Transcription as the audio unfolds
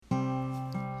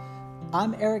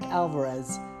I'm Eric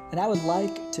Alvarez, and I would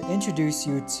like to introduce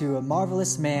you to a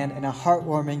marvelous man and a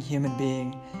heartwarming human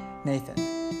being, Nathan.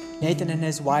 Nathan and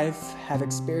his wife have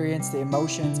experienced the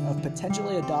emotions of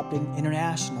potentially adopting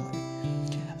internationally,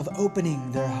 of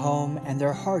opening their home and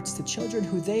their hearts to children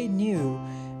who they knew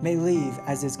may leave,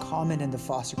 as is common in the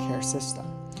foster care system,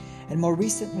 and more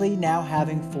recently now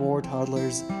having 4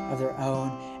 toddlers of their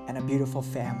own and a beautiful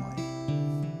family.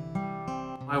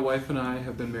 My wife and I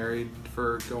have been married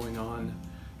for going on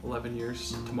 11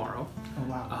 years tomorrow. Oh,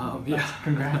 wow. Yeah.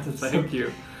 Congrats. Thank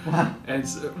you. Wow. And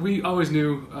so we always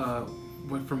knew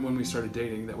from when we started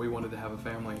dating that we wanted to have a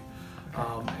family.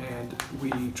 And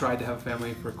we tried to have a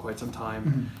family for quite some time.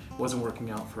 Mm-hmm. It wasn't working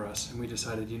out for us. And we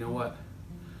decided, you know what?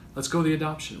 Let's go the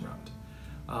adoption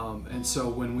route. And so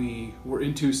when we were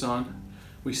in Tucson,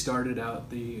 we started out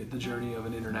the journey of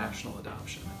an international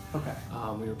adoption. Okay.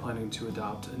 We were planning to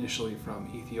adopt initially from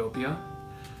Ethiopia.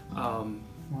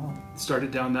 Wow.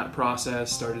 Started down that process,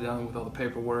 started down with all the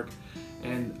paperwork,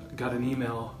 and got an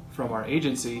email from our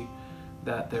agency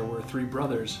that there were 3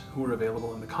 brothers who were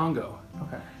available in the Congo.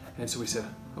 Okay. And so we said,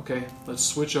 okay, let's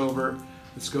switch over.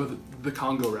 Let's go the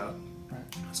Congo route.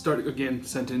 Right.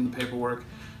 Sent in the paperwork.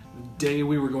 The day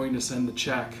we were going to send the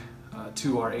check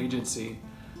to our agency,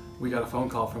 we got a phone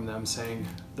call from them saying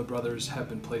the brothers have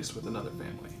been placed with another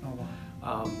family. Oh,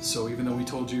 wow. So even though we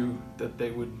told you that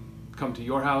they would come to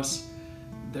your house,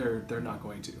 they're not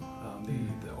going to.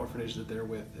 The orphanage that they're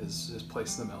with is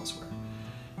placed them elsewhere.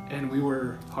 And we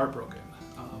were heartbroken.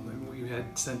 And we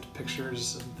had sent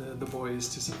pictures of the boys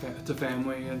to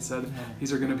family and said,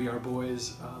 these are going to be our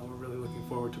boys. We're really looking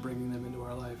forward to bringing them into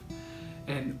our life.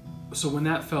 And so when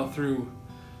that fell through,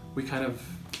 we kind of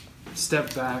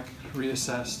stepped back,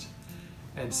 reassessed,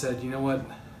 and said, you know what,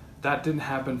 that didn't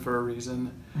happen for a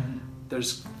reason. Mm-hmm.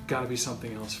 There's got to be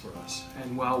something else for us.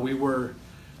 And while we were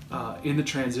in the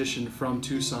transition from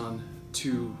Tucson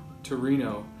to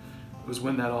Reno, it was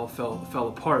when that all fell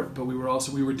apart. But we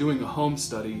were doing a home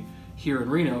study here in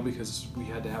Reno because we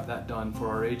had to have that done for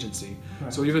our agency.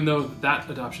 Right. So even though that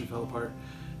adoption fell apart,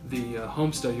 the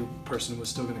home study person was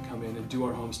still going to come in and do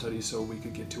our home study so we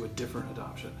could get to a different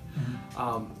adoption.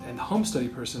 Mm-hmm. And the home study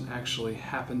person actually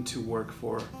happened to work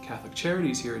for Catholic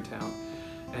Charities here in town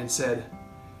and said,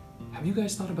 have you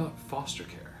guys thought about foster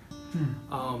care?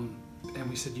 And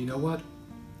we said, you know what?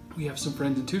 We have some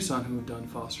friends in Tucson who have done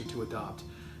foster to adopt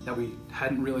that we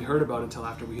hadn't really heard about until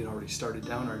after we had already started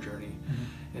down our journey.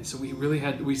 Mm-hmm. And so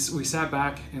we sat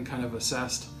back and kind of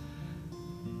assessed,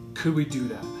 could we do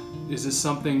that? Is this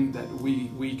something that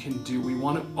we can do?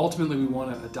 Ultimately we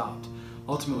want to adopt.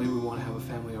 Ultimately we want to have a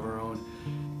family of our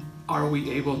own. Are we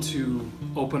able to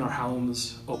open our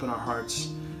homes, open our hearts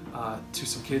to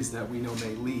some kids that we know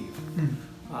may leave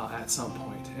at some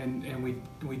point? And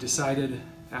we decided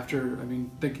after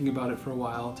thinking about it for a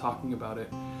while, talking about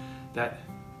it, that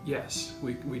yes,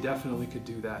 we definitely could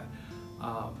do that.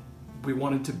 We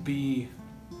wanted to be,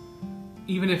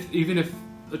 even if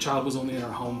the child was only in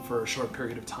our home for a short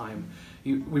period of time,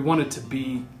 we wanted to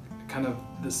be kind of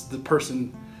the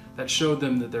person that showed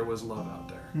them that there was love out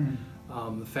there.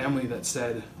 The family that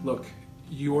said, look,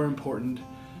 you're important,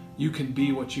 you can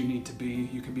be what you need to be,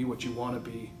 you can be what you want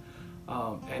to be,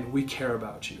 and we care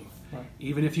about you. Right.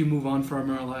 Even if you move on from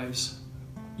our lives,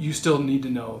 you still need to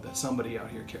know that somebody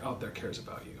out there cares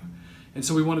about you. And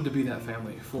so we wanted to be that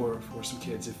family for some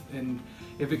kids.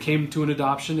 If it came to an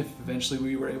adoption, if eventually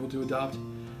we were able to adopt,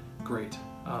 great.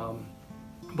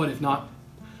 But if not,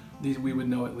 we would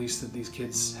know at least that these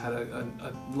kids had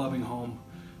a loving home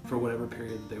for whatever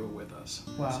period they were with us.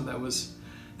 Wow. So that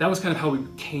was kind of how we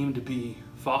came to be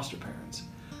foster parents.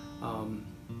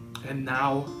 And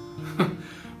now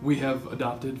we have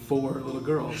adopted 4 little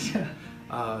girls.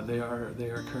 They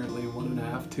are currently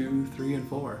 1.5, 2, 3, and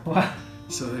 4. Wow.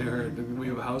 So we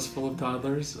have a house full of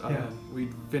toddlers. We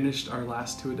finished our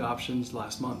last 2 adoptions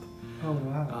last month. Oh,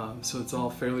 wow. So it's all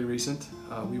fairly recent.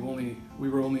 We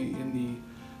were only in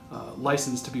the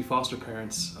license to be foster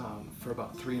parents for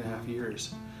about 3.5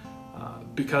 years.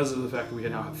 Because of the fact that we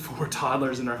now have 4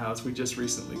 toddlers in our house, we just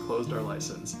recently closed our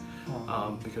license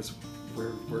because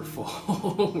we're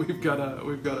full. we've got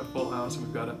a full house.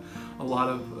 We've got a lot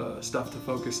of stuff to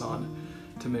focus on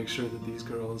to make sure that these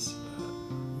girls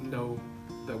know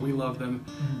that we love them,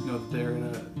 know that they're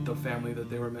in the family that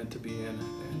they were meant to be in,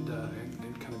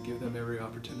 and kind of give them every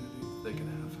opportunity they can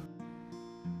have.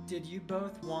 Did you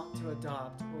both want to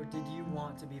adopt, or did you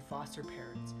want to be foster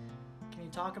parents? Can you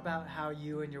talk about how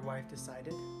you and your wife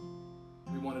decided?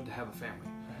 We wanted to have a family.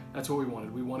 That's what we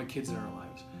wanted. We wanted kids in our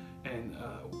lives. And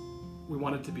we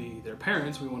wanted to be their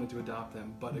parents. We wanted to adopt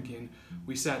them. But again,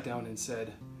 we sat down and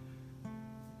said,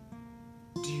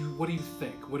 what do you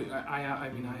think? I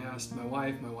mean, I asked my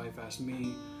wife asked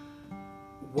me,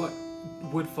 what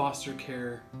would foster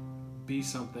care be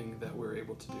something that we're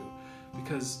able to do?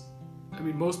 Because, I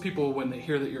mean, most people, when they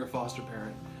hear that you're a foster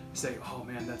parent, say, oh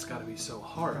man, that's got to be so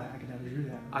hard. Right, I could never do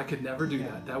that. I could never do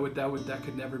that. That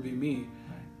could never be me.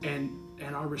 Right.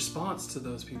 And our response to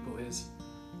those people is,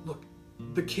 look,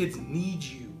 the kids need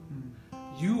you.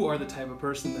 You are the type of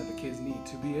person that the kids need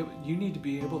to be able. You need to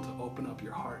be able to open up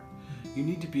your heart. You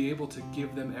need to be able to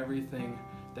give them everything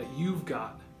that you've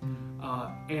got,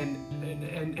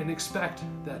 and expect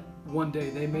that one day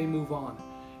they may move on,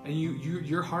 and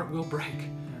your heart will break.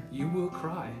 You will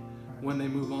cry when they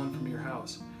move on from your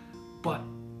house. But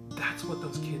that's what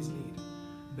those kids need.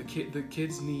 The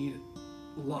kids need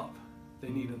love. They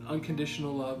need an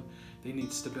unconditional love. They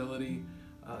need stability.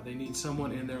 They need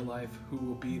someone in their life who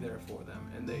will be there for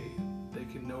them, and they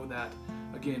can know that,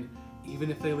 again, even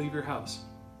if they leave your house,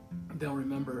 they'll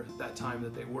remember that time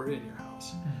that they were in your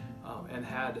house, and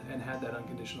had that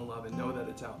unconditional love, and know that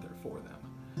it's out there for them.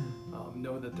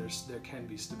 Know that there can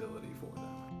be stability for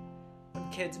them. When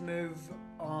kids move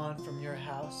on from your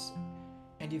house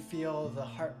and you feel the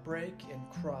heartbreak and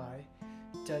cry,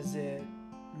 does it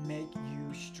make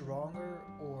you stronger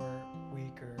or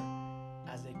weaker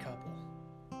as a couple?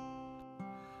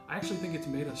 I actually think it's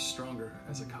made us stronger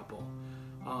as a couple.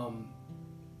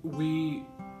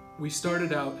 We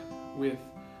started out with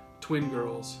twin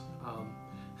girls.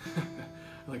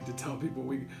 I like to tell people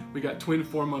we got twin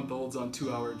 4-month-olds on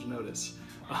 2 hours notice.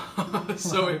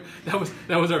 So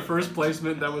that was our first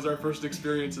placement. That was our first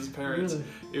experience as parents.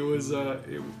 Really?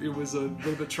 It was a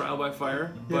little bit trial by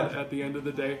fire, but at the end of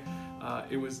the day,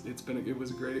 it was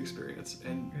a great experience.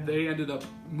 And they ended up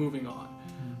moving on.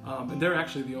 And they're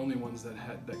actually the only ones that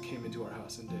came into our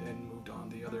house and moved on.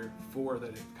 The other 4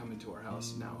 that have come into our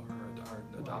house now are our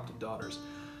adopted daughters.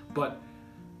 But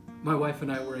my wife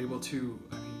and I were able to,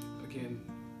 again,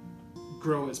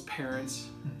 grow as parents,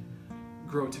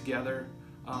 grow together,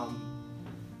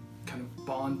 kind of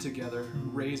bond together,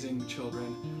 raising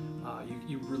children.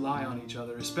 You rely on each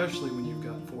other, especially when you've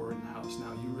got 4 in the house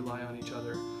now. You rely on each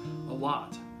other a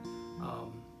lot.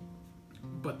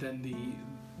 But then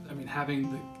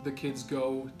having the kids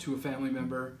go to a family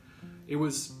member, it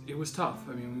was tough.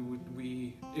 I mean,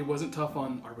 it wasn't tough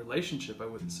on our relationship, I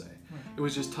wouldn't say. It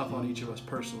was just tough on each of us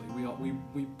personally.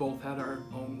 We both had our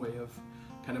own way of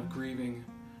kind of grieving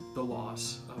the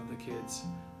loss of the kids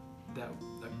that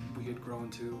we had grown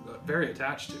to, very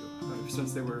attached to,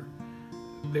 since they were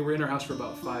in our house for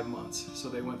about 5 months. So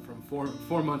they went from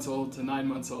 4 months old to 9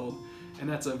 months old, and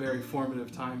that's a very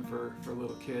formative time for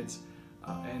little kids.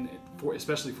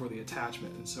 Especially for the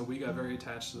attachment, and so we got very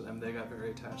attached to them. They got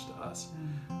very attached to us,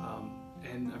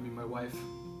 and my wife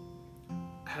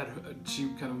she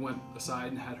kind of went aside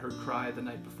and had her cry the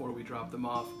night before we dropped them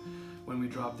off. When we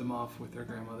dropped them off with their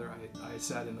grandmother, I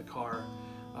sat in the car.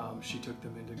 She took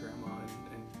them into grandma,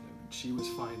 and she was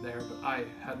fine there. But I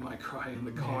had my cry in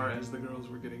the car as the girls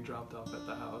were getting dropped off at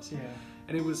the house,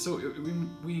 and it was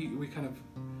we kind of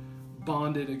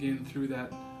bonded again through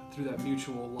that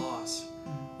mutual loss,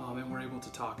 and we're able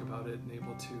to talk about it and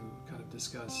able to kind of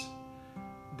discuss,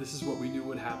 this is what we knew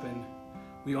would happen.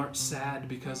 We aren't sad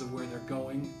because of where they're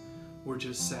going. We're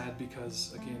just sad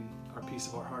because, again, our piece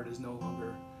of our heart is no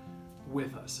longer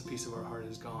with us. A piece of our heart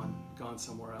is gone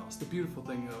somewhere else. The beautiful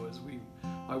thing, though, is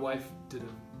my wife did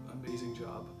an amazing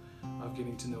job of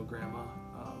getting to know Grandma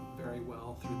very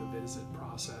well through the visit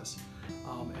process,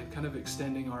 and kind of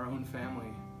extending our own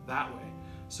family that way.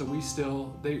 So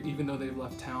even though they've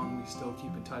left town, we still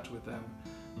keep in touch with them.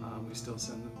 We still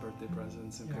send them birthday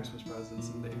presents and Christmas presents,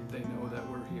 and they know that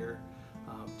we're here.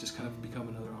 Just kind of become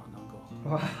another aunt and uncle.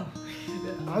 Wow,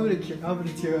 I'm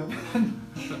gonna tear up.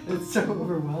 It's so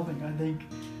overwhelming. I think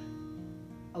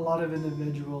a lot of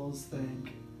individuals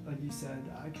think, like you said,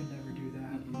 I could never do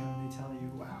that. And they tell you,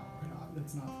 wow,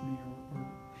 that's not for me.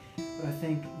 But I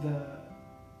think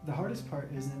the hardest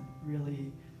part isn't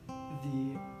really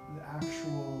the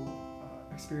actual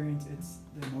experience. It's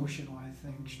the emotional, I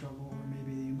think, struggle, or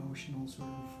maybe the emotional sort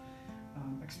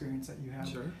of experience that you have.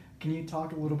 Sure. Can you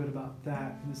talk a little bit about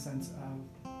that in the sense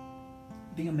of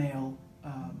being a male?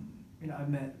 I've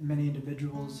met many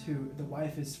individuals who the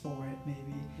wife is for it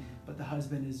maybe, but the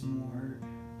husband is more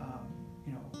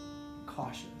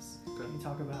cautious. Okay. Can you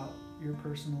talk about your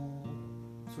personal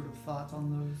sort of thoughts on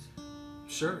those?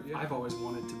 Sure. Yeah. I've always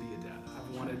wanted to be a dad.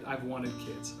 I've wanted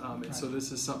kids, and so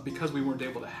this is because we weren't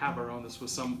able to have our own. This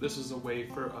was a way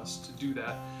for us to do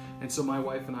that, and so my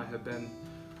wife and I have been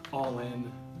all in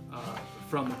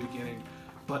from the beginning.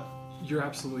 But you're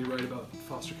absolutely right about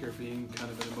foster care being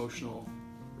kind of an emotional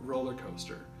roller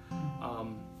coaster.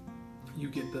 You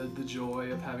get the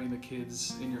joy of having the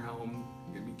kids in your home,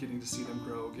 getting to see them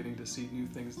grow, getting to see new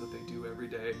things that they do every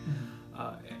day.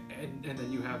 And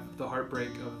then you have the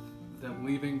heartbreak of them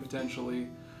leaving potentially.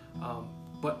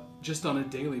 But just on a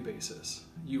daily basis,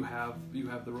 you have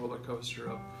the roller coaster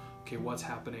of, okay, what's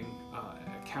happening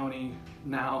at county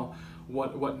now?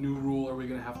 What new rule are we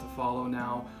going to have to follow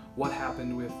now? What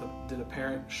happened with did a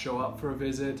parent show up for a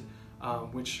visit,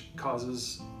 which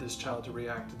causes this child to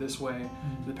react this way?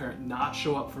 Did the parent not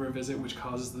show up for a visit, which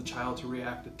causes the child to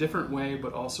react a different way,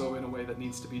 but also in a way that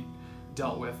needs to be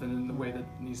dealt with and in a way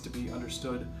that needs to be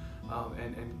understood,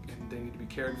 and they need to be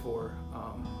cared for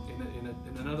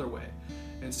in another way.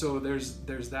 And so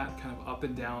there's that kind of up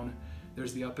and down.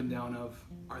 There's the up and down of,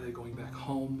 are they going back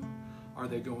home? Are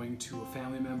they going to a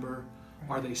family member?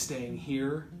 Right. Are they staying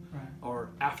here? Right. Or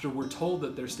after we're told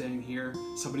that they're staying here,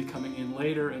 somebody coming in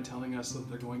later and telling us that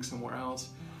they're going somewhere else.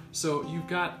 So you've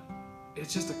got,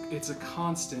 it's a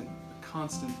constant,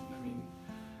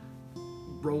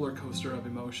 roller coaster of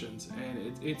emotions,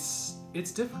 and it's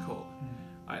difficult.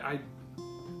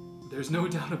 There's no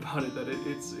doubt about it that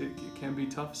it can be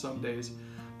tough some days,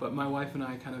 but my wife and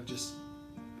I kind of just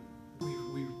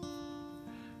we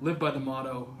live by the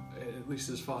motto, at least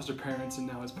as foster parents and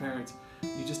now as parents,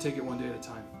 you just take it one day at a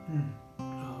time.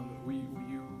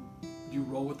 You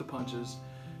roll with the punches,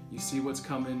 you see what's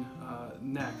coming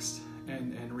next,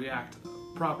 and react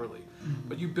properly.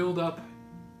 But you build up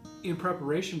in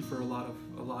preparation for a lot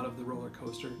of the roller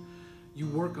coaster. You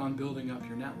work on building up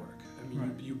your network. I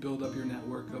mean, you build up your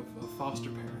network of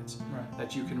foster parents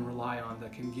that you can rely on,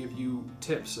 that can give you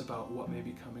tips about what may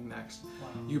be coming next. Wow.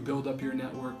 You build up your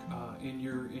network in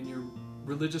your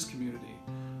religious community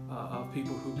of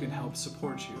people who can help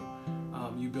support you.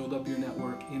 You build up your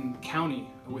network in county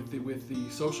with the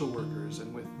social workers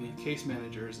and with the case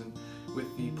managers and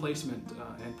with the placement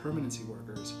and permanency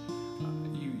workers.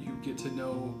 You get to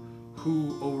know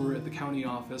who over at the county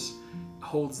office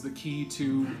holds the key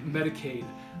to Medicaid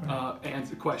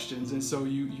and questions, and so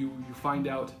you find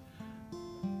out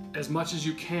as much as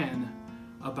you can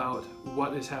about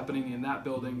what is happening in that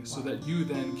building, so that you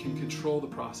then can control the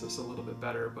process a little bit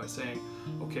better by saying,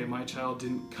 okay, my child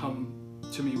didn't come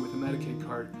to me with a Medicaid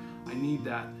card, I need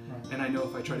that, and I know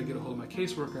if I try to get a hold of my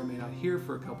caseworker, I may not hear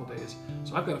for a couple days,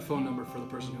 so I've got a phone number for the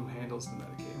person who handles the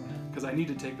Medicaid, because I need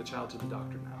to take the child to the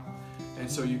doctor now. And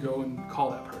so you go and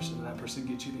call that person, and that person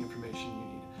gets you the information you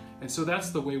need. And so that's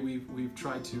the way we've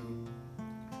tried to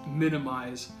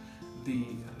minimize the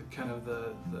kind of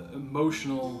the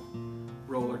emotional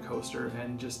roller coaster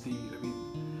and just the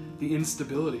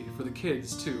instability for the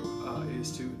kids too,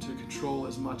 is to control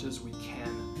as much as we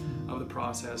can of the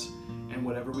process, and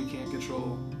whatever we can't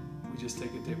control, we just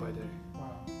take it day by day.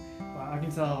 Wow. Well, I can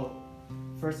tell,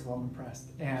 first of all, I'm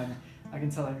impressed, and I can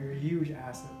tell that you're a huge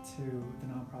asset to the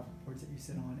nonprofit boards that you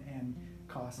sit on, and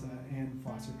CASA and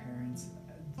foster parents.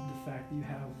 The fact that you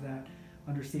have that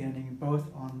understanding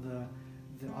both on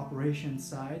the operations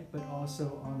side, but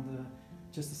also on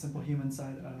just the simple human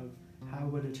side of how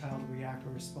would a child react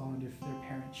or respond if their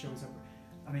parent shows up.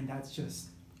 I mean, that's just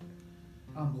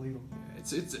unbelievable.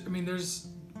 There's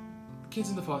kids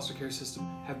in the foster care system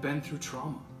have been through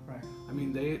trauma. Right. I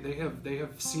mean, they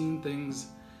have seen things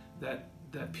that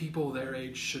people their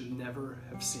age should never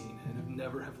have seen and have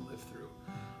never have lived through.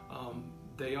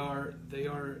 They are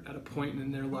at a point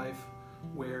in their life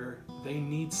where they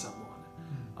need someone,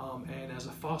 and as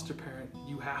a foster parent,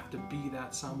 you have to be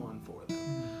that someone for them.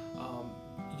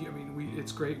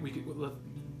 It's great. Let's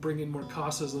bring in more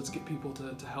CASAs. Let's get people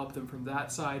to help them from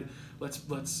that side. Let's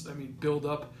build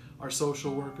up our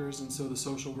social workers, and so the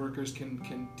social workers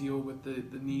can deal with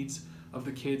the needs of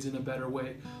the kids in a better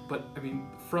way. But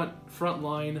front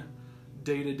line,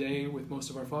 day to day with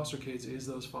most of our foster kids is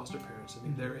those foster parents.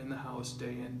 They're in the house day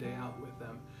in, day out with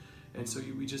them, and so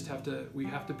we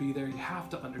have to be there. You have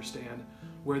to understand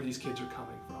where these kids are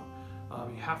coming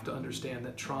from. You have to understand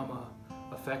that trauma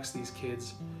affects these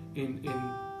kids in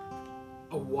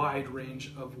a wide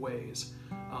range of ways,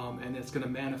 and it's going to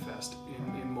manifest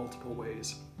in multiple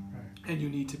ways. And you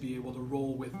need to be able to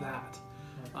roll with that.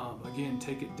 Again,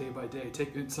 take it day by day.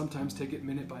 Sometimes take it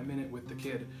minute by minute with the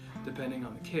kid, depending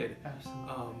on the kid,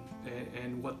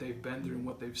 and what they've been through and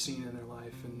what they've seen in their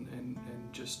life, and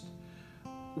just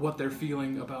what they're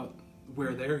feeling about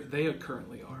where they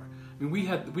currently are. We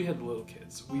had the little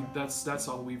kids. That's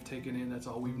all we've taken in. That's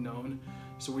all we've known.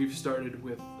 So we've started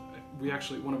with.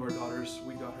 One of our daughters,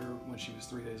 we got her when she was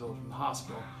 3 days old from the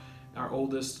hospital. Our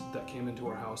oldest that came into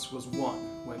our house was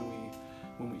 1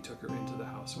 when we took her into the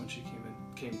house, when she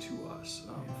came to us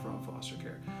from foster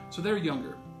care. So they're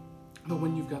younger. But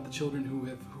when you've got the children who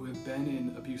have been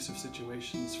in abusive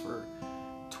situations for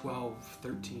 12,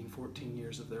 13, 14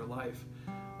 years of their life,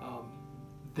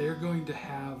 they're going to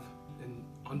have, and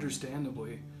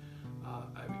understandably,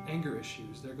 anger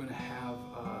issues. They're going to have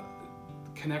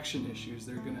connection issues.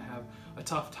 They're going to have a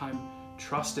tough time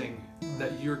trusting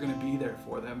that you're going to be there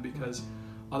for them because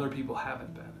other people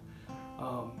haven't been.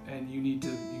 And you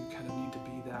kind of need to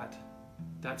be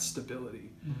that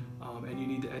stability. And you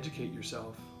need to educate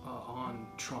yourself on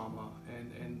trauma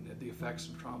and the effects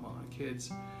of trauma on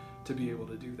kids to be able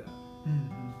to do that.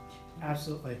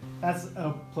 Absolutely. That's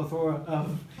a plethora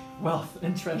of wealth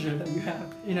and treasure that you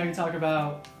have. You know, you talk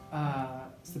about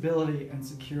stability and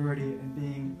security and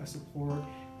being a support,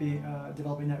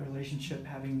 developing that relationship,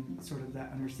 having sort of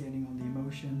that understanding on the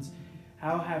emotions.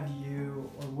 How have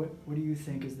you, or what do you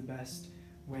think is the best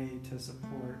way to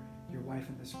support your wife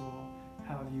in this role?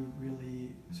 How have you really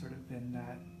sort of been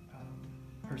that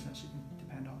person that she can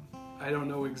depend on? I don't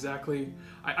know exactly.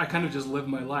 I kind of just live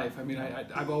my life. I mean,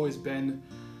 I've always been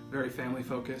very family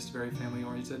focused, very family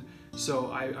oriented.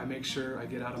 So I make sure I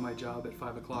get out of my job at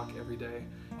 5 o'clock every day.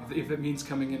 If it means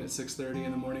coming in at 6:30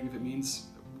 in the morning, if it means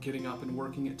getting up and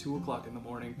working at 2 o'clock in the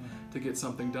morning to get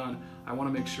something done, I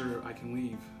want to make sure I can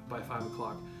leave by 5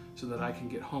 o'clock so that I can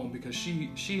get home, because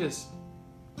she has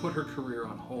put her career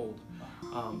on hold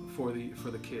for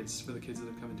the kids that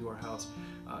have come into our house.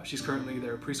 She's currently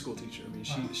their preschool teacher. I mean,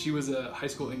 she was a high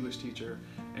school English teacher,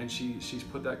 and she's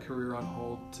put that career on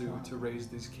hold to raise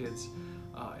these kids,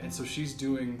 and so she's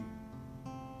doing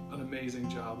an amazing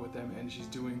job with them, and she's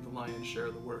doing the lion's share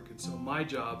of the work. And so my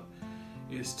job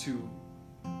is to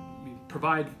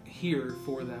provide here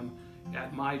for them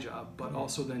at my job, but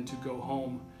also then to go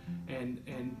home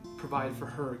and provide for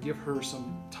her, give her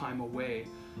some time away,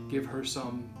 give her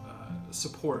some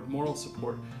support, moral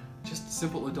support, just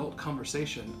simple adult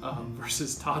conversation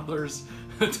versus toddlers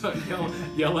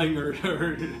yelling or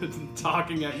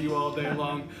talking at you all day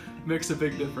long. Makes a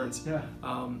big difference. Yeah.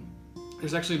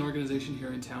 There's actually an organization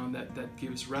here in town that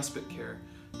gives respite care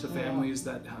to families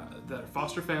that are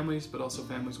foster families, but also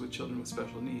families with children with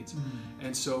special needs.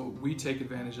 And so we take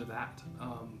advantage of that.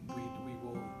 We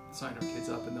will sign our kids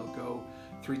up, and they'll go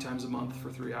 3 times a month for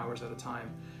 3 hours at a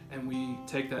time. And we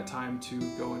take that time to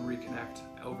go and reconnect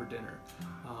over dinner,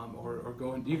 or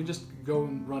go and even just go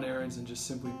and run errands and just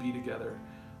simply be together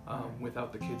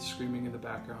without the kids screaming in the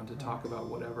background to talk about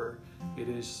whatever it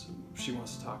is she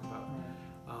wants to talk about.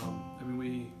 I mean,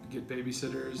 we get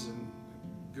babysitters and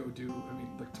go do,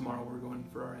 like tomorrow we're going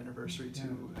for our anniversary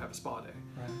to have a spa day,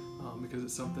 because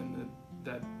it's something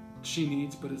that she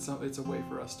needs, but it's a way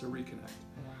for us to reconnect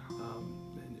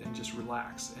and just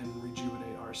relax and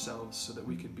rejuvenate ourselves so that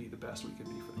we can be the best we can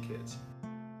be for the kids.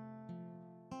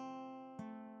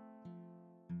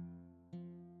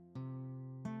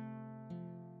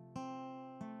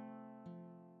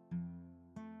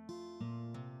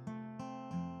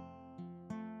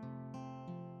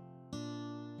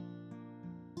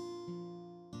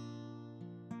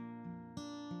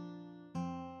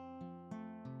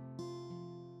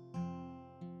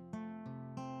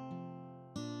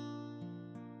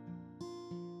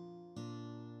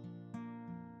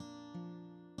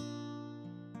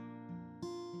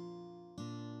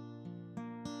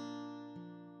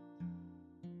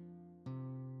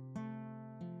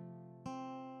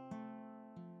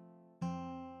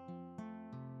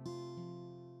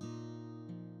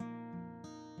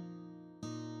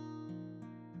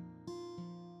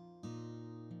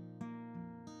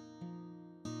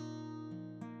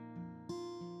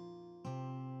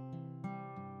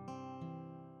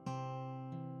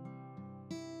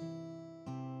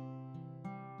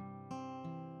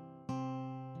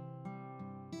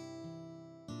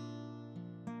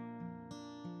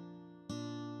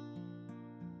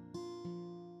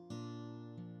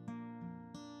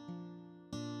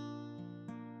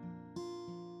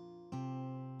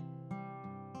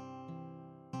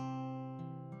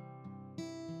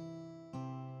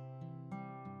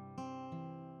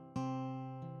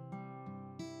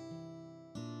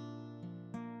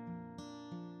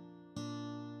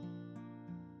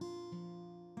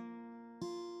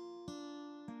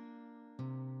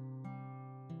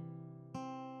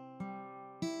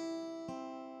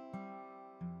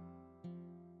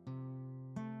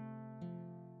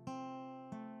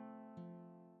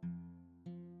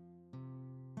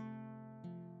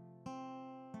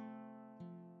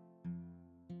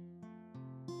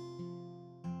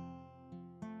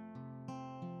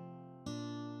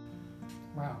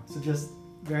 Wow. So just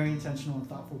very intentional and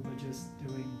thoughtful, but just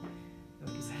doing,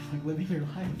 like you said, like living your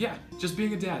life. Yeah, just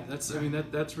being a dad. That's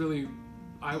really,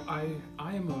 I'm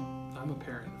a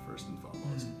parent first and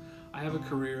foremost. I have a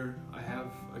career,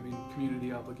 I mean,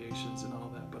 community obligations and all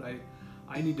that, but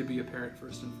I need to be a parent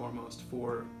first and foremost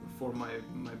for my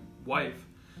wife,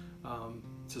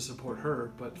 to support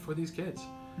her, but for these kids.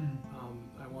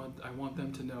 I want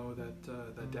them to know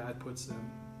that Dad puts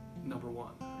them number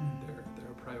one.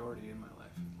 They're a priority in my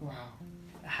life. Wow.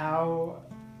 How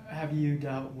have you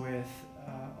dealt with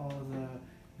all of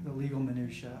the legal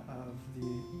minutia of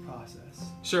the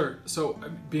process? Sure. So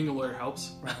being a lawyer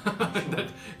helps. Right.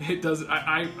 It does.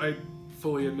 I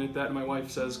fully admit that. My wife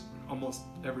says almost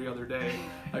every other day,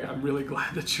 like, I'm really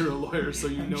glad that you're a lawyer, so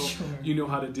you know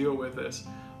how to deal with this.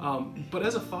 But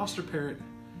as a foster parent,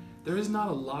 there is not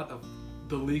a lot of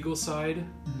the legal side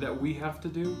that we have to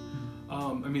do.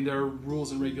 I mean, there are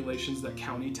rules and regulations that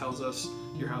county tells us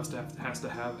your house has to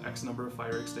have X number of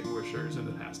fire extinguishers, and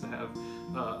it has to have,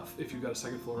 if you've got a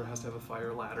second floor, it has to have a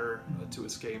fire ladder to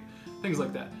escape, things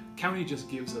like that. County just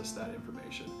gives us that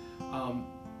information.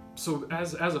 So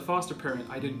as a foster parent,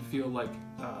 I didn't feel like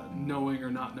knowing or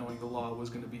not knowing the law was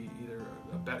going to be either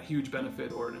a huge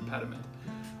benefit or an impediment.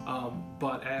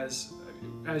 But as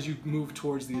you move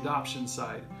towards the adoption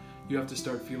side, you have to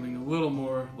start feeling a little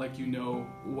more like you know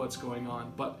what's going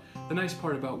on. But the nice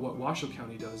part about what Washoe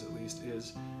County does, at least,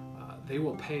 is they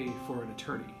will pay for an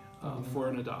attorney for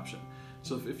an adoption.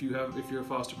 So if you're a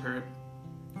foster parent,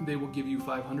 they will give you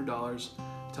 $500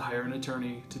 to hire an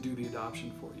attorney to do the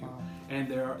adoption for you. Wow. And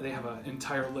they have an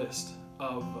entire list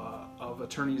of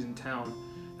attorneys in town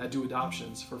that do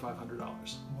adoptions for $500.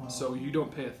 Wow. So you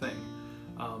don't pay a thing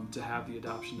to have the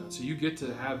adoption done. So you get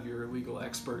to have your legal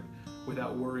expert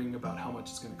without worrying about how much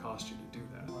it's going to cost you to do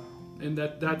that. Wow. And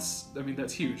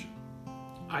that's huge.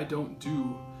 I don't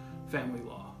do family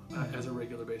law as a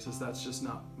regular basis. That's just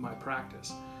not my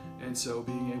practice. And so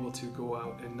being able to go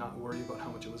out and not worry about how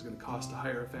much it was going to cost to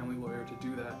hire a family lawyer to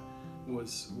do that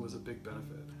was a big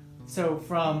benefit. So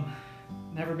from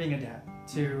never being a dad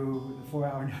to the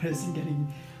 4-hour notice and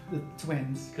getting the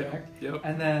twins, correct? Yep.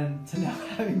 And then to now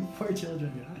having 4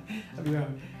 children of your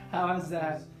own. How has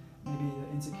that, maybe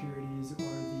the insecurities or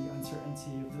the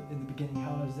uncertainty in the beginning,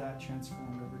 how has that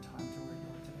transformed over time to where you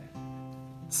are today?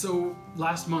 So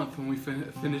last month when we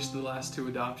finished the last 2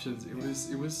 adoptions, it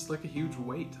was like a huge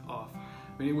weight off.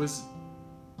 I mean, it was,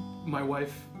 my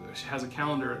wife, she has a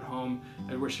calendar at home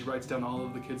and where she writes down all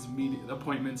of the kids'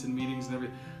 appointments and meetings and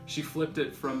everything. She flipped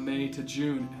it from May to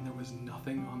June and there was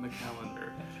nothing on the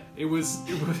calendar. It was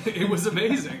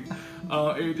amazing.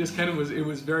 It just kind of was. It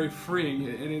was very freeing,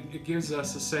 and it gives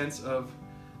us a sense of,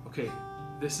 okay,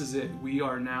 this is it. We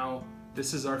are now.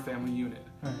 This is our family unit.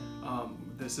 Right.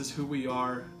 This is who we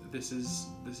are. This is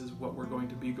what we're going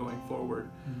to be going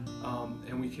forward,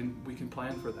 and we can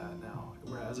plan for that now.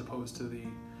 As opposed to the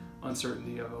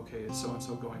uncertainty of, okay, is so and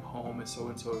so going home? Is so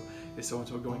and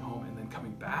so going home and then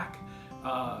coming back?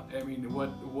 I mean,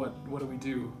 what do we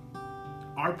do?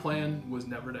 Our plan was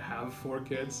never to have 4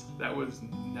 kids. That was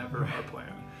never our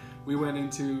plan. We went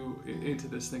into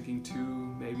this thinking 2,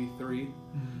 maybe 3.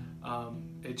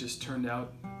 It just turned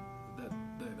out that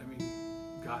I mean,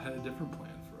 God had a different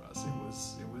plan for us.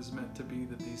 It was meant to be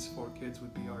that these 4 kids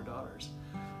would be our daughters,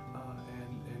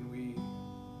 and we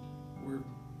were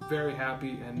very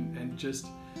happy and just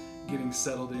getting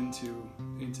settled into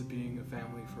being a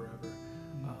family forever.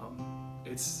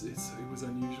 It was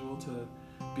unusual to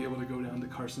be able to go down to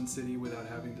Carson City without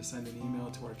having to send an email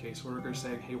to our caseworker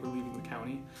saying, "Hey, we're leaving the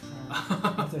county."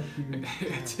 That's a huge,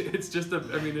 it's just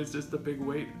a big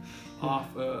weight off.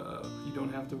 You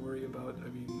don't have to worry about. I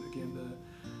mean, again, the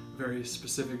various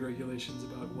specific regulations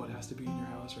about what has to be in your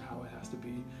house or how it has to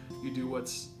be. You do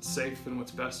what's safe and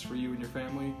what's best for you and your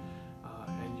family,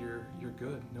 and you're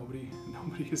good. Nobody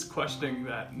is questioning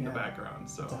that in the background.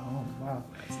 So it's a home. Wow,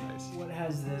 that's nice. What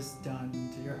has this done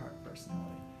to your heart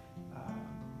personally?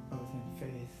 Both in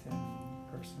faith and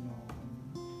personal,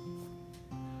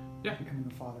 and becoming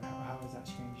a father, how has that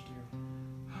changed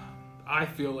you? I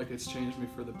feel like it's changed me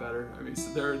for the better. I mean,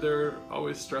 there are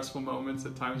always stressful moments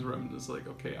at times where I'm just like,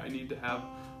 okay, I need to have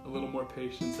a little more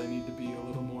patience. I need to be a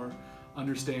little more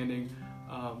understanding.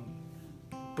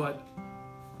 But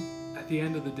at the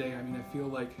end of the day, I mean, I feel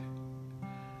like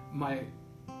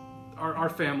our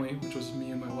family, which was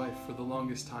me and my wife for the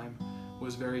longest time,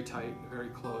 was very tight, very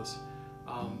close.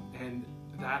 And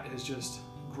that has just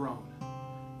grown.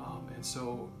 And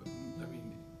so, I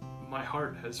mean, my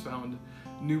heart has found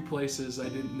new places I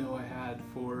didn't know I had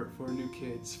for new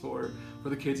kids, for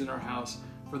the kids in our house,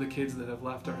 for the kids that have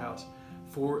left our house,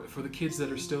 for the kids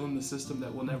that are still in the system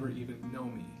that will never even know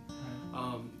me.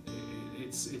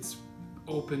 It's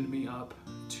opened me up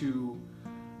to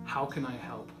how can I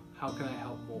help? How can I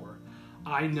help more?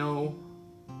 I know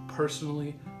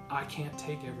personally I can't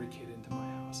take every kid in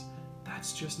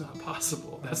that's just not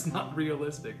possible. That's not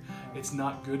realistic. It's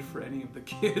not good for any of the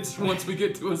kids once we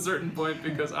get to a certain point,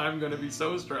 because I'm going to be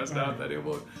so stressed out that it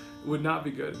would not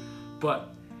be good. But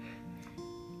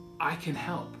I can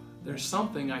help. There's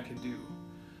something I can do,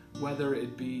 whether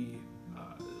it be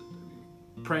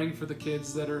praying for the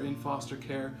kids that are in foster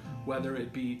care, whether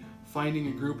it be finding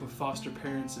a group of foster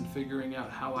parents and figuring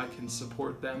out how I can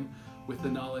support them with the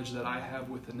knowledge that I have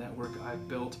with the network I've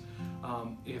built.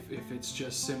 If it's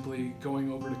just simply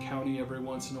going over to county every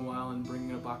once in a while and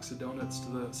bringing a box of donuts to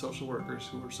the social workers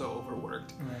who are so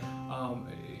overworked.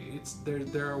 Right.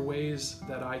 There are ways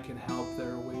that I can help.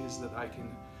 There are ways that I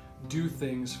can do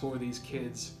things for these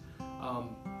kids,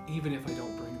 even if I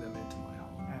don't bring them into my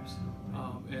home.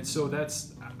 Absolutely. And so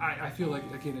I feel like,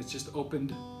 again, it's just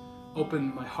opened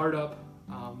my heart up,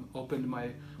 opened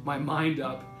my mind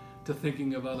up to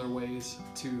thinking of other ways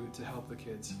to help the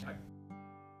kids.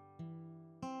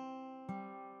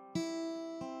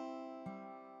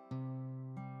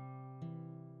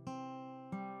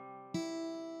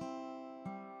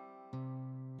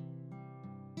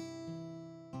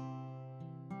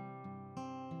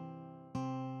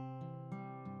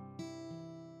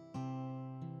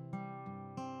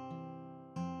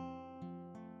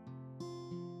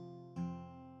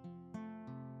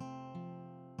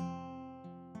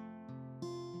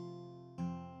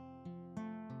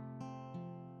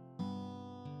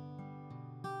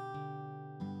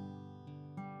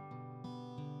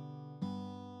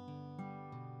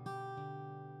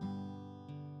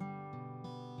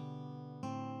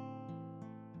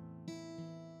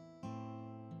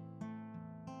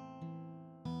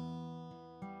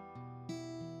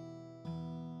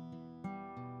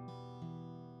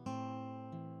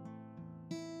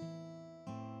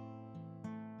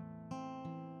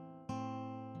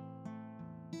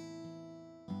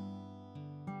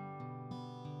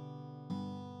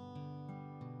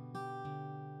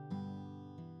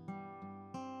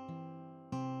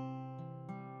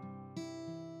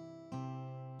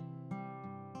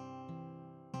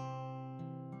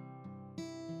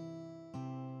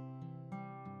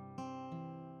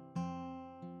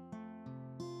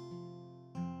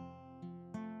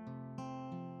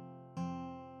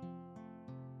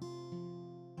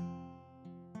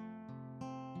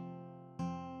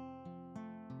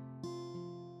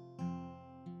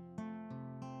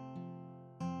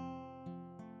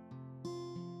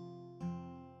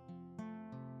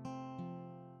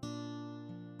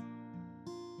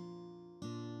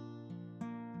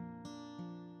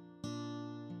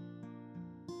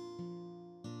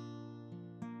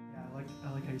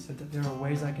 I like how you said that there are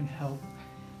ways I can help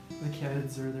the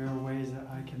kids, or there are ways that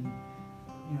I can,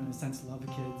 in a sense, love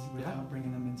the kids without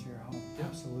bringing them into your home. Yeah.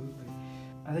 Absolutely.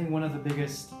 I think one of the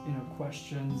biggest,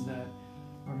 questions that,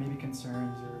 or maybe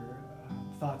concerns or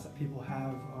thoughts that people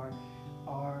have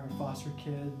are foster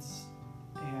kids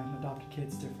and adopted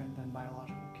kids different than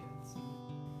biological kids?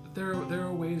 There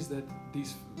are ways that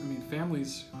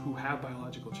families who have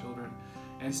biological children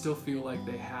and still feel like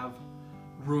they have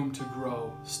room to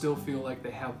grow, still feel like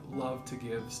they have love to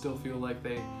give, still feel like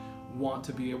they want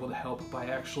to be able to help by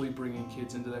actually bringing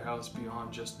kids into their house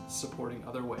beyond just supporting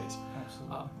other ways.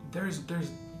 Absolutely.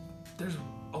 There's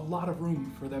a lot of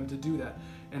room for them to do that,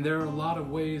 and there are a lot of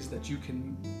ways that you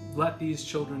can let these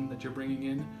children that you're bringing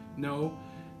in know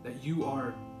that you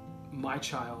are my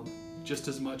child just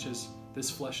as much as this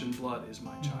flesh and blood is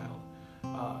my child.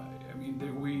 I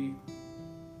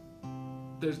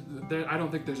don't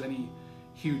think there's any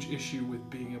huge issue with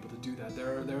being able to do that.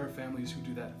 There are families who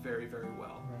do that very, very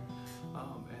well,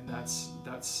 and that's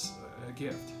a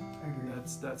gift. I agree.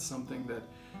 That's something that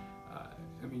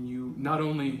you not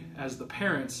only as the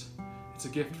parents, it's a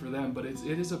gift for them, but it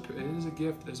is a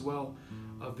gift as well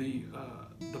of the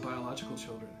biological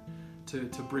children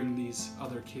to bring these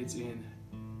other kids in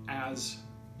as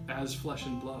flesh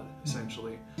and blood,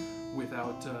 essentially,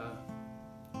 without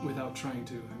trying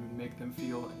to make them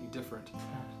feel any different.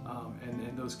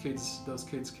 And those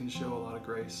kids can show a lot of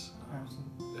grace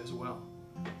as well.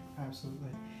 Absolutely.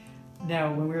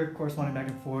 Now, when we were corresponding back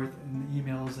and forth in the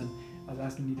emails, and I was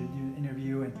asking you to do an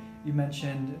interview, and you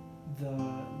mentioned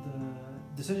the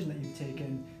decision that you've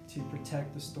taken to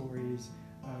protect the stories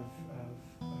of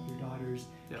your daughters.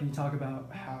 Yep. Can you talk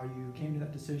about how you came to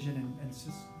that decision, and it's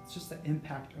just the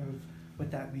impact of what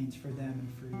that means for them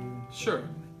and for you? Sure.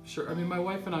 My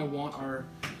wife and I want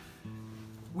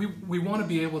we want to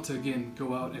be able to, again,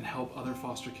 go out and help other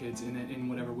foster kids in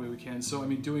whatever way we can. So,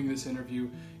 doing this interview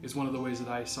is one of the ways that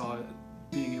I saw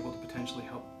being able to potentially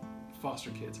help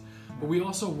foster kids. But we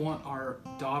also want our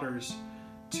daughters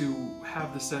to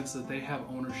have the sense that they have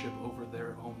ownership over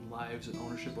their own lives and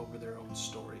ownership over their own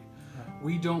story. Right.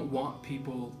 We don't want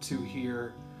people to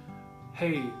hear,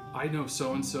 hey, I know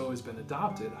so-and-so has been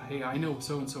adopted. Hey, I know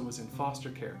so-and-so was in foster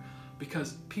care.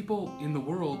 Because people in the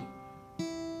world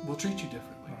will treat you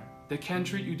differently. Right. They can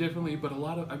treat you differently, but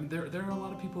there are a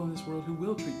lot of people in this world who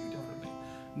will treat you differently,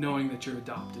 knowing that you're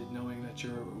adopted, knowing that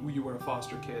you were a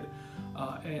foster kid,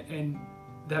 and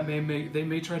that they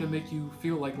may try to make you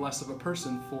feel like less of a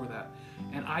person for that.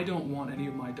 And I don't want any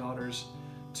of my daughters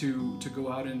to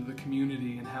go out into the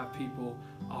community and have people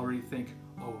already think,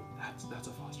 oh, that's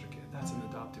a foster kid, that's an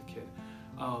adoptive kid.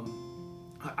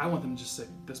 I want them to just say,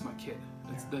 that's my kid.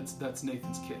 That's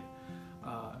Nathan's kid.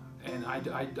 And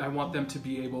I want them to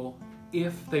be able,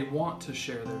 if they want to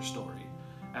share their story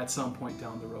at some point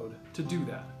down the road, to do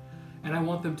that. And I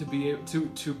want them to be able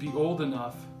to be old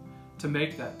enough to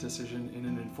make that decision in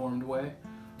an informed way.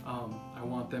 I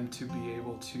want them to be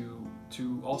able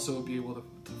to also be able to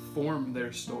form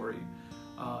their story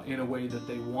in a way that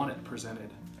they want it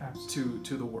presented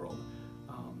to the world.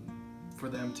 For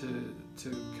them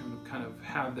to kind of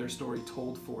have their story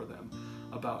told for them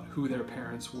about who their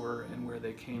parents were and where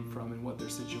they came from and what their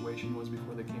situation was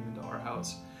before they came into our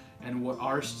house, and what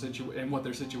what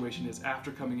their situation is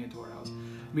after coming into our house.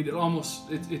 I mean,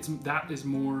 that is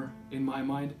more in my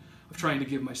mind of trying to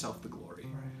give myself the glory.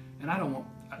 Right. And I don't want.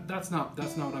 That's not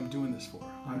what I'm doing this for.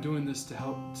 I'm doing this to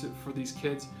help for these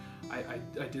kids. I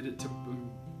did it to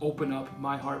open up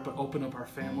my heart, but open up our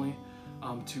family.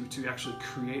 To actually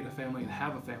create a family and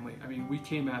have a family. I mean, we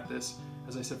came at this,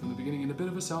 as I said from the beginning, in a bit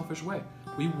of a selfish way.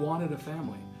 We wanted a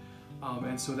family.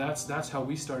 And so that's how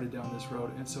we started down this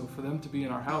road. And so for them to be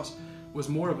in our house was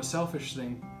more of a selfish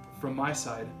thing from my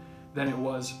side than it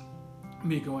was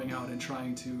me going out and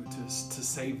trying to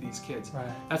save these kids. Right.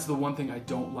 That's the one thing I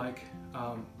don't like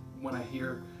when I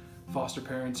hear foster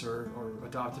parents or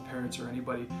adoptive parents or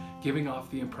anybody giving off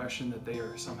the impression that they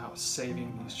are somehow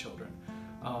saving these children.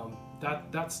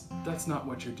 That's not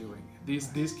what you're doing.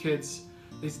 These kids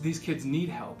need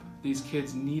help. These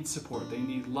kids need support. They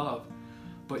need love,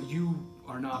 but you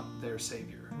are not their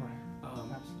savior.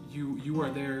 Right. You are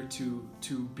there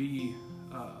to be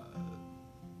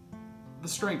the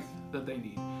strength that they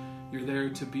need. You're there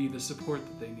to be the support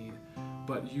that they need,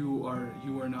 but you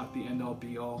are not the end all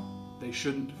be all. They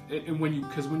shouldn't. And when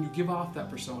you give off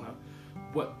that persona,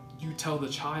 what you tell the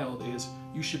child is,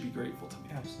 you should be grateful to me.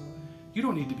 Absolutely. You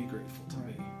don't need to be grateful to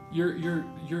me.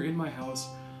 You're in my house.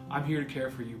 I'm here to care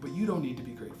for you, but you don't need to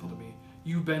be grateful to me.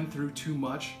 You've been through too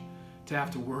much to have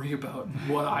to worry about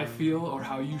what I feel or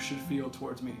how you should feel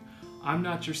towards me. I'm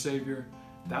not your savior.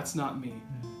 That's not me.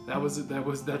 That's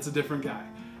a different guy.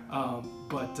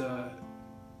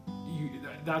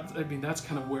 That's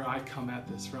kind of where I come at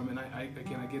this from, and I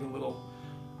get a little.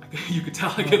 You could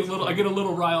tell I get a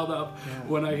little riled up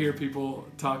when I hear people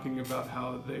talking about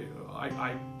how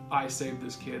I saved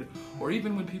this kid, or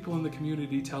even when people in the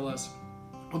community tell us,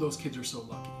 "Oh, those kids are so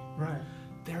lucky." Right.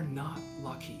 They're not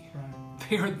lucky.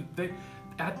 Right. They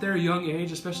at their young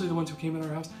age, especially the ones who came in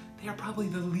our house, they are probably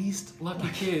the least lucky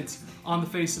kids on the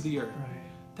face of the earth. Right.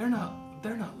 They're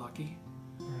not lucky.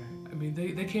 Right. I mean,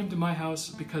 they came to my house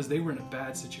because they were in a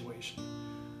bad situation.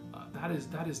 That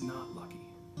is not lucky.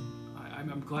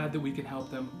 I'm glad that we can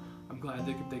help them. I'm glad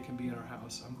that they can be in our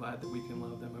house. I'm glad that we can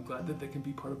love them. I'm glad that they can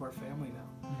be part of our family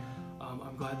now. Yeah.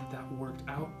 I'm glad that worked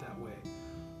out that way.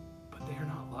 But they are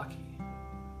not lucky.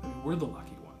 I mean, we're the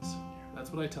lucky ones.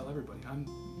 That's what I tell everybody.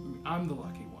 I'm the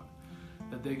lucky one.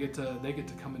 That they get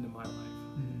to come into my life.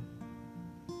 Mm.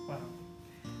 Wow,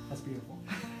 that's beautiful.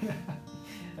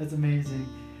 That's amazing.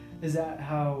 Is that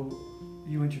how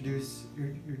you introduce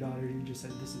your daughter? You just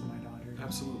said, "This is my daughter."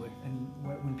 Absolutely. And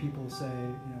when people say,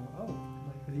 "Oh,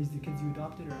 like, are these the kids you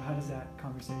adopted?" or how does that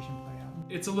conversation play out?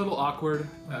 It's a little awkward,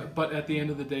 but at the end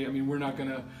of the day, I mean, we're not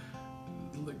gonna.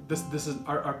 This is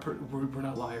we're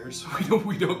not liars.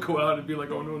 We don't go out and be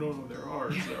like, "Oh no, they're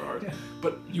ours."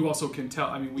 But you also can tell.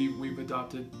 I mean, we've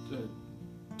adopted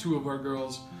two of our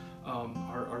girls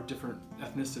are different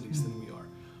ethnicities than we are.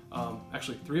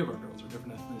 Actually, three of our girls are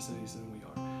different ethnicities than we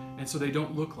are, and so they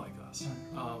don't look like us.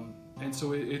 And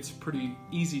so it's pretty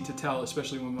easy to tell,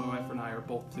 especially when my wife and I are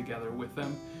both together with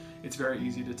them. It's very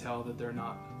easy to tell that they're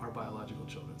not our biological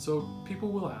children. So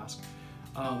people will ask.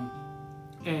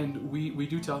 And we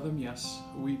do tell them, yes.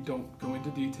 We don't go into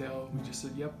detail. We just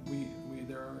said, yep,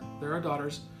 they're our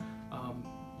daughters.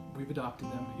 We've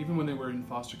adopted them. Even when they were in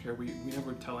foster care, we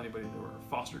never tell anybody they were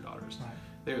foster daughters.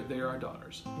 Right. They are our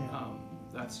daughters. Yeah.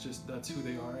 That's who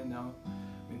they are. And now,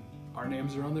 I mean, our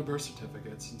names are on their birth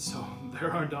certificates, and so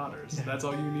they're our daughters. Yeah. That's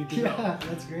all you need to know. Yeah,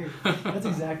 that's great. That's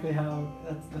exactly how.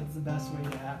 That's the best way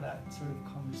to have that sort of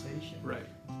conversation. Right.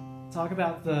 Talk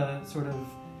about the sort of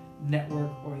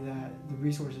network or the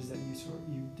resources that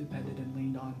you depended and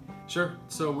leaned on? Sure.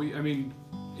 So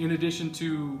in addition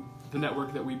to the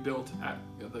network that we built at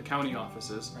the county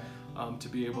offices, Right. To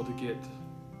be able to get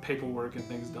paperwork and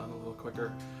things done a little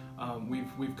quicker,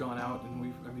 we've gone out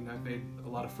and I've made a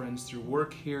lot of friends through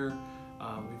work here.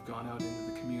 We've gone out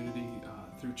into the community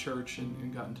through church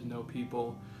and gotten to know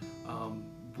people.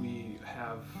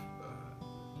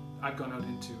 I've gone out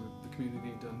into the community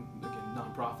and done, again,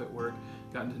 nonprofit work,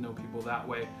 gotten to know people that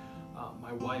way.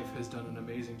 My wife has done an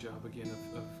amazing job, again,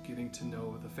 of getting to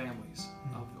know the families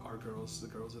of our girls, the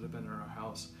girls that have been in our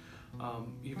house,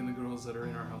 even the girls that are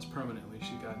in our house permanently.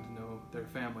 She's gotten to know their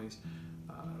families,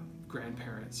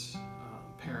 grandparents,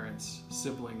 parents,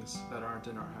 siblings that aren't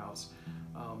in our house,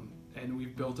 and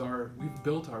we've built our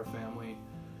family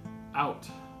out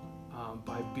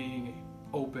by being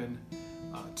open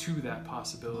to that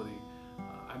possibility.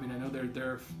 I know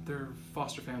there are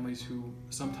foster families who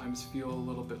sometimes feel a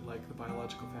little bit like the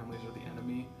biological families are the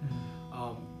enemy.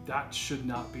 That should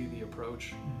not be the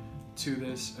approach to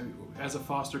this. As a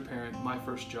foster parent, my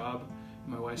first job,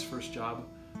 my wife's first job,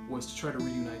 was to try to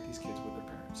reunite these kids with their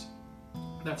parents.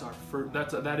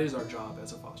 That is our job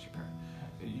as a foster parent.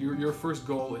 Your first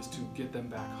goal is to get them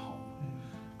back home,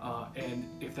 and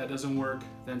if that doesn't work,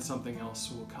 then something else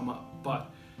will come up.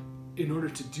 But in order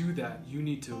to do that, you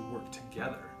need to work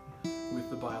together with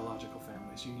the biological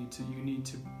families. You need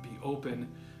to be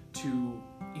open to,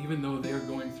 even though they're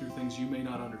going through things you may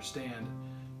not understand,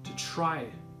 to try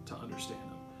to understand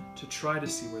them, to try to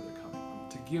see where they're coming from,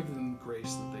 to give them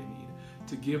grace that they need,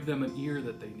 to give them an ear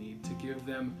that they need, to give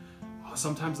them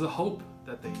sometimes the hope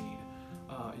that they need.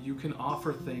 You can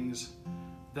offer things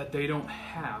that they don't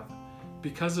have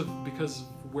because of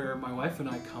where my wife and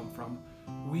I come from.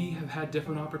 We have had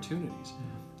different opportunities.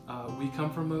 We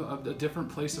come from a different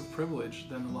place of privilege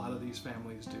than a lot of these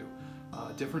families do.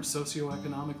 Different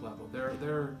socioeconomic level. There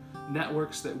are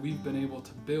networks that we've been able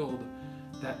to build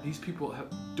that these people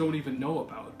don't even know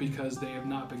about because they have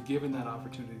not been given that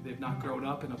opportunity. They've not grown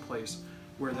up in a place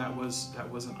where that was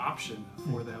an option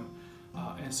for them.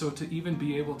 And so to even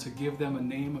be able to give them a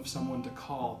name of someone to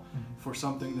call for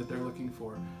something that they're looking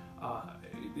for,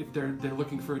 if they're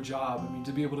looking for a job,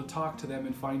 to be able to talk to them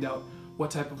and find out what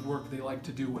type of work they like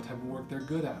to do, what type of work they're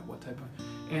good at, what type of,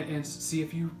 and see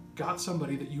if you got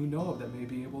somebody that you know of that may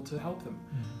be able to help them.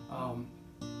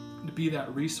 To be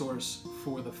that resource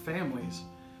for the families,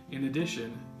 in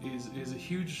addition, is a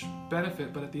huge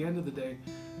benefit. But at the end of the day,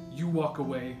 you walk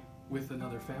away with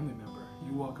another family member.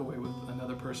 You walk away with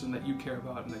another person that you care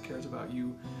about and that cares about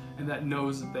you, and that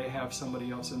knows that they have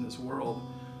somebody else in this world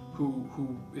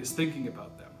who is thinking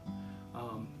about them.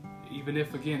 Even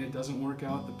if, again, it doesn't work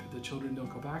out, the children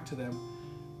don't go back to them,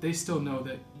 they still know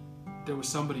that there was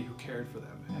somebody who cared for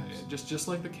them. Just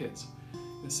like the kids,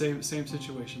 the same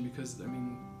situation. Because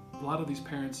a lot of these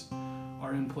parents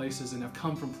are in places and have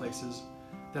come from places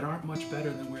that aren't much better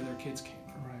than where their kids came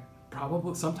from. Right.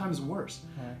 Probably sometimes worse.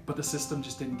 Right. But the system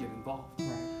just didn't get involved.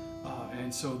 Right.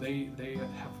 And so they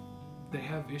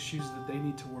have issues that they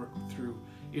need to work through,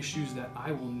 issues that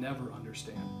I will never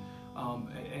understand,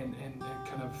 and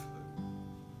kind of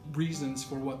reasons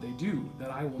for what they do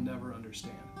that I will never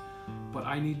understand. But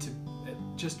I need to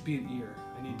just be an ear.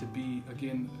 I need to be,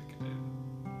 again,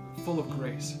 full of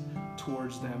grace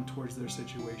towards them, towards their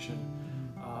situation,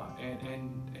 and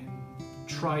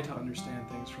try to understand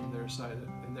things from their side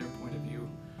and their point of view,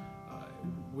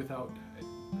 without,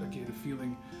 again,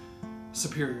 feeling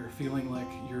superior, feeling like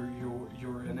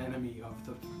you're an enemy of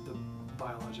the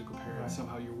biological parent. Right.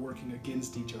 Somehow you're working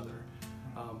against each other.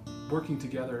 Working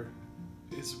together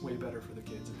is way better for the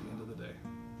kids at the end of the day.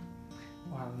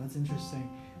 Wow, that's interesting.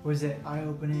 Was it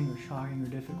eye-opening or shocking or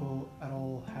difficult at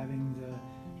all having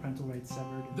the parental rights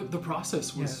severed? The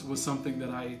process was something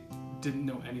that I didn't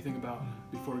know anything about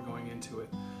before going into it.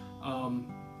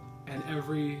 And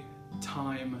every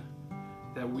time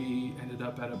that we ended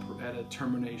up at a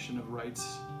termination of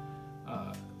rights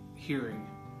hearing,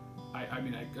 I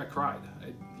cried.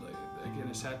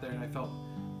 I sat there and I felt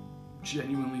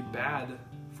genuinely bad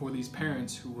for these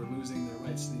parents who were losing their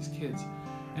rights to these kids.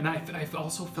 And I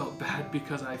also felt bad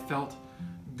because I felt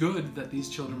good that these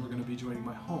children were going to be joining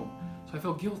my home. So I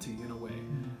felt guilty in a way.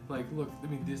 Like, look,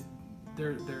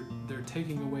 they're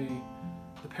taking away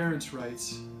the parents'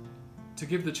 rights to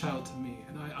give the child to me.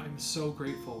 And I'm so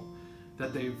grateful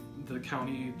that the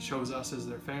county chose us as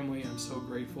their family. I'm so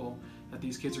grateful that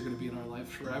these kids are going to be in our life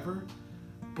forever.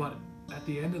 But at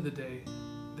the end of the day,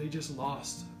 they just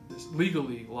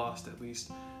legally lost at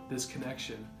least, this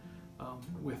connection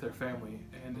with their family,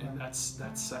 and that's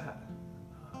sad.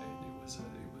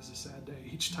 It was a sad day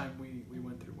each time we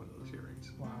went through one of those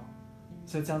hearings. Wow.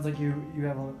 So it sounds like you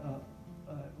have a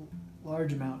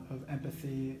large amount of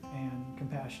empathy and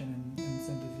compassion and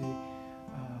sympathy.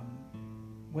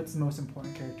 What's the most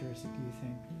important characteristic, do you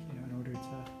think, in order to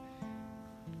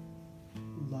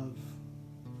love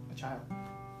a child?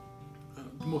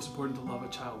 The most important to love a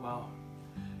child, wow.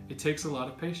 It takes a lot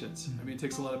of patience. I mean, it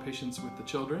takes a lot of patience with the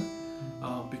children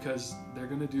because they're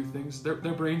going to do things. Their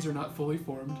brains are not fully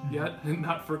formed yet, and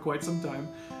not for quite some time.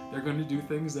 They're going to do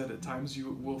things that at times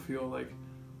you will feel like,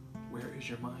 where is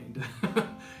your mind?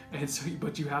 And so,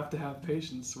 but you have to have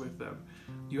patience with them.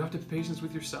 You have to have patience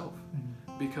with yourself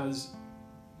because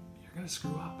you're going to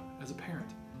screw up as a parent.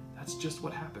 That's just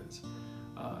what happens.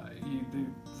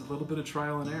 There's a little bit of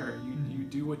trial and error. You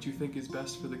do what you think is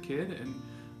best for the kid, and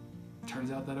it turns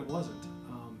out that it wasn't.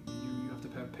 You have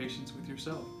to have patience with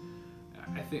yourself.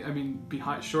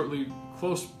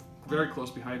 Very close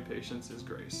behind patience is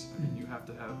grace. I mean, you have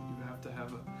to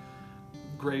have a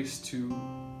grace to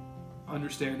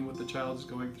understand what the child is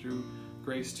going through,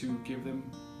 grace to give them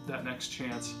that next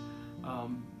chance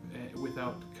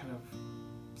without kind of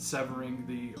severing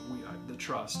the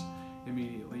trust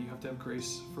immediately. You have to have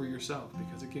grace for yourself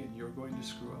because, again, you're going to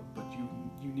screw up, but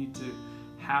you need to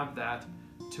have that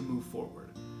to move forward.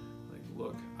 Like,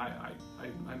 look,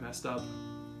 I messed up.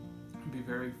 Be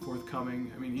very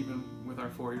forthcoming. I mean, even with our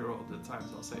 4-year-old, at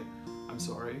times I'll say, "I'm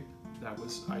sorry. That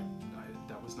was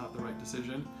not the right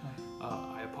decision.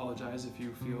 I apologize if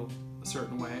you feel a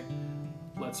certain way.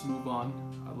 Let's move on.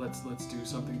 Let's do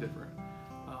something different."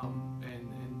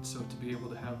 And so to be able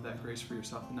to have that grace for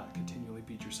yourself and not continually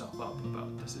beat yourself up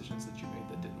about decisions that you made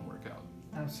that didn't work out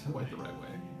quite the right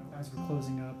way. As we're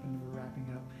closing up and we're wrapping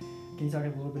up, can you talk a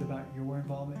little bit about your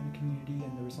involvement in the community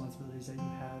and the responsibilities that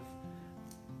you have?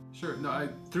 Sure. No,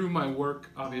 through my work,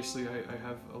 obviously, I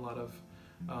have a lot of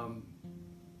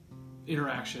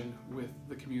interaction with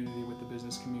the community, with the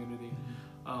business community.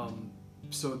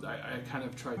 So I kind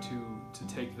of try to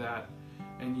take that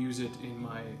and use it in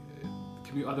my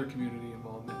other community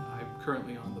involvement. I'm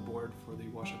currently on the board for the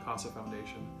Washoe CASA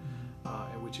Foundation,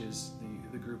 which is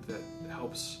the group that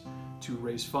helps to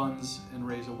raise funds and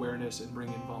raise awareness and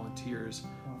bring in volunteers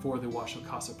for the Washoe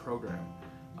CASA program.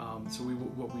 So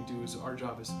what we do is, our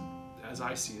job is, as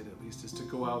I see it at least, is to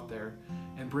go out there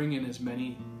and bring in as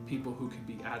many people who can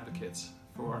be advocates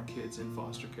for our kids in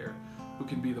foster care, who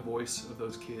can be the voice of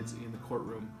those kids in the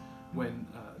courtroom when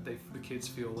the kids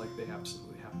feel like they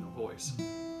absolutely have no voice.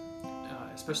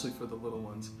 Especially for the little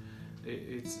ones,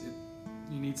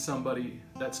 you need somebody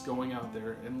that's going out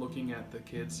there and looking at the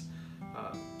kids'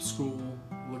 school,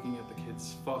 looking at the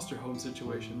kids' foster home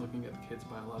situation, looking at the kids'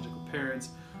 biological parents,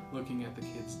 looking at the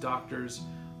kids' doctors,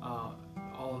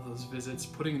 all of those visits,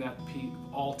 putting that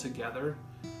all together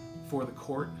for the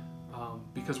court,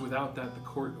 because without that, the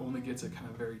court only gets a kind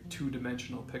of very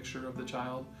two-dimensional picture of the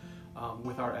child.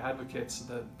 With our advocates,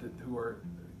 who are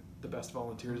the best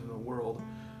volunteers in the world,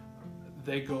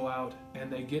 they go out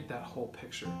and they get that whole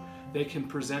picture. They can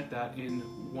present that in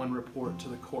one report to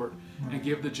the court and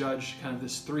give the judge kind of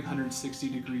this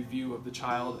 360-degree view of the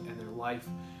child and their life,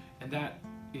 and that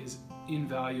is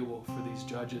invaluable for these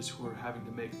judges who are having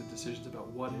to make the decisions about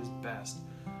what is best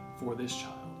for this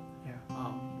child.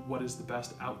 What is the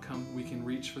best outcome we can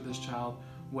reach for this child?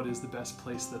 What is the best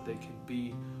place that they can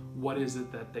be? What is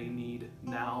it that they need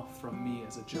now from me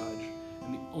as a judge?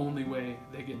 And the only way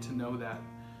they get to know that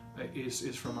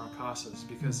is from our CASAs,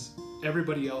 because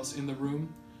everybody else in the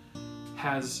room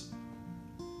has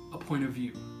a point of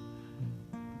view.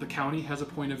 The county has a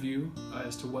point of view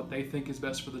as to what they think is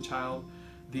best for the child.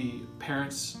 The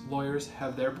parents' lawyers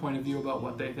have their point of view about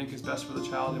what they think is best for the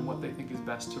child and what they think is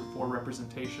best for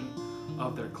representation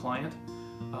of their client.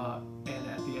 And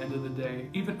at the end of the day,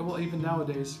 even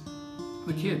nowadays,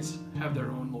 the kids have their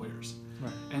own lawyers.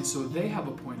 Right. And so they have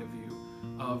a point of view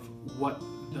of what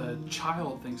the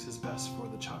child thinks is best for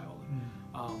the child,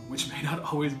 which may not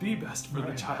always be best for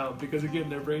the child, because again,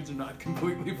 their brains are not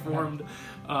completely formed.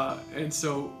 And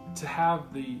so to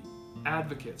have the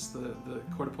advocates, the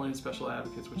court-appointed special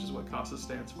advocates, which is what CASA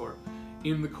stands for,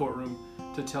 in the courtroom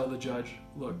to tell the judge,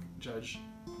 look, judge,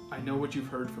 I know what you've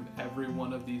heard from every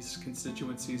one of these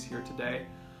constituencies here today,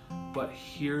 but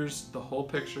here's the whole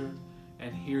picture,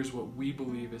 and here's what we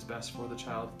believe is best for the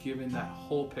child, given that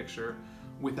whole picture,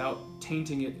 without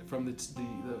tainting it from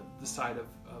the side of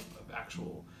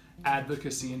actual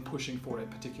advocacy and pushing for a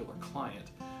particular client.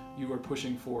 You are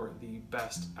pushing for the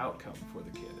best outcome for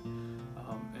the kid,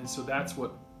 and so that's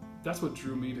what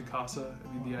drew me to CASA.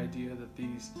 I mean, the idea that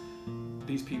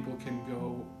these people can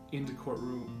go into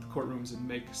courtrooms and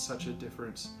make such a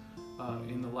difference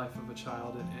in the life of a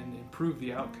child and improve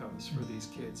the outcomes for these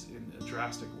kids in a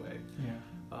drastic way.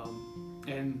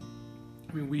 And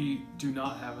I mean, we do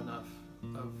not have enough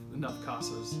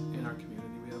CASAs in our community.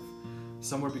 We have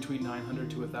somewhere between 900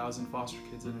 to 1,000 foster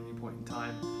kids at any point in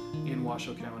time in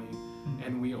Washoe County,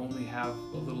 and we only have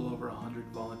a little over 100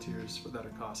 volunteers that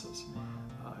are CASAs.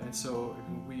 And so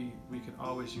we can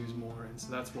always use more, and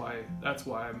so that's why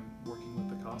I'm working with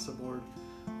the CASA board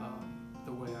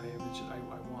the way I image it. I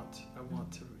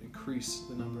want to increase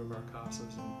the number of our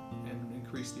CASAs and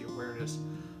increase the awareness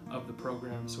of the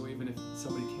program. So even if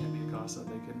somebody can't be a CASA,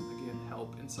 they can again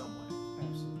help in some way.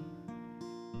 Absolutely.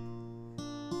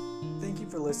 Thank you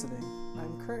for listening.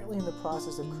 I'm currently in the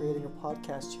process of creating a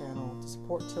podcast channel to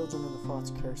support children in the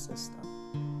foster care system.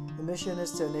 The mission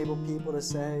is to enable people to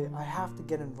say, I have to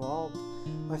get involved.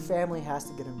 My family has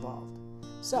to get involved.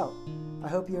 So, I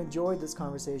hope you enjoyed this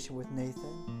conversation with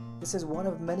Nathan. This is one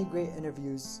of many great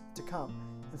interviews to come.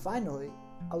 And finally,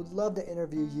 I would love to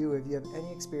interview you if you have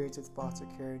any experience with foster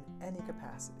care in any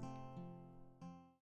capacity.